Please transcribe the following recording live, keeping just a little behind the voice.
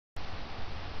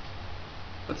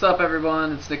What's up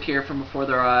everyone, it's Nick here from Before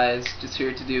Their Eyes, just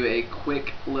here to do a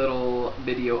quick little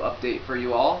video update for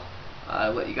you all.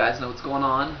 Let you guys know what's going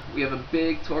on. We have a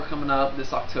big tour coming up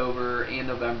this October and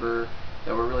November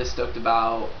that we're really stoked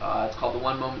about. It's called the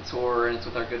One Moment Tour, and it's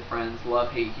with our good friends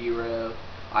Love Hate Hero,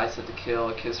 I Set to Kill,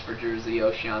 A Kiss for Jersey,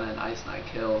 Oceana, and Ice Nine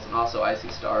Kills, and also Icy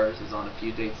Stars is on a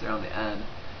few dates there on the end.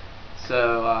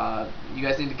 So you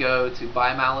guys need to go to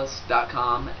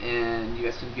buymalice.com and you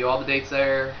guys can view all the dates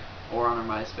there, or on our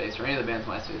MySpace, or any of the band's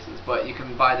MySpaces, but you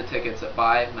can buy the tickets at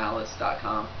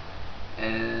buymalice.com,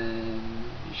 and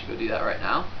you should go do that right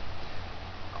now.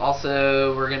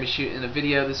 Also, we're going to be shooting a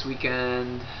video this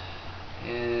weekend,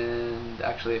 and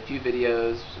actually a few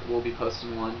videos. We'll be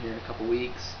posting one here in a couple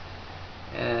weeks.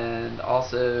 And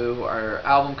also, our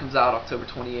album comes out October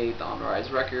 28th on Rise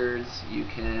Records. You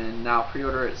can now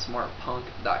pre-order it at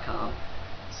smartpunk.com.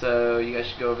 So you guys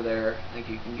should go over there. I think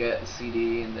you can get a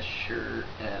CD and the shirt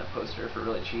and a poster for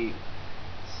really cheap.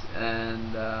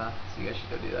 And so you guys should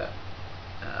go do that.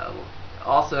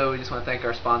 Also, we just want to thank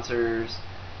our sponsors,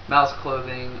 Mouse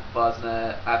Clothing,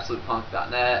 Buzznet,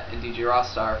 AbsolutePunk.net, and DJ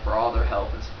Rostar for all their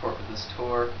help and support with this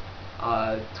tour.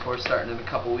 Tour's starting in a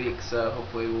couple weeks, so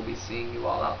hopefully we'll be seeing you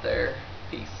all out there.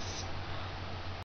 Peace.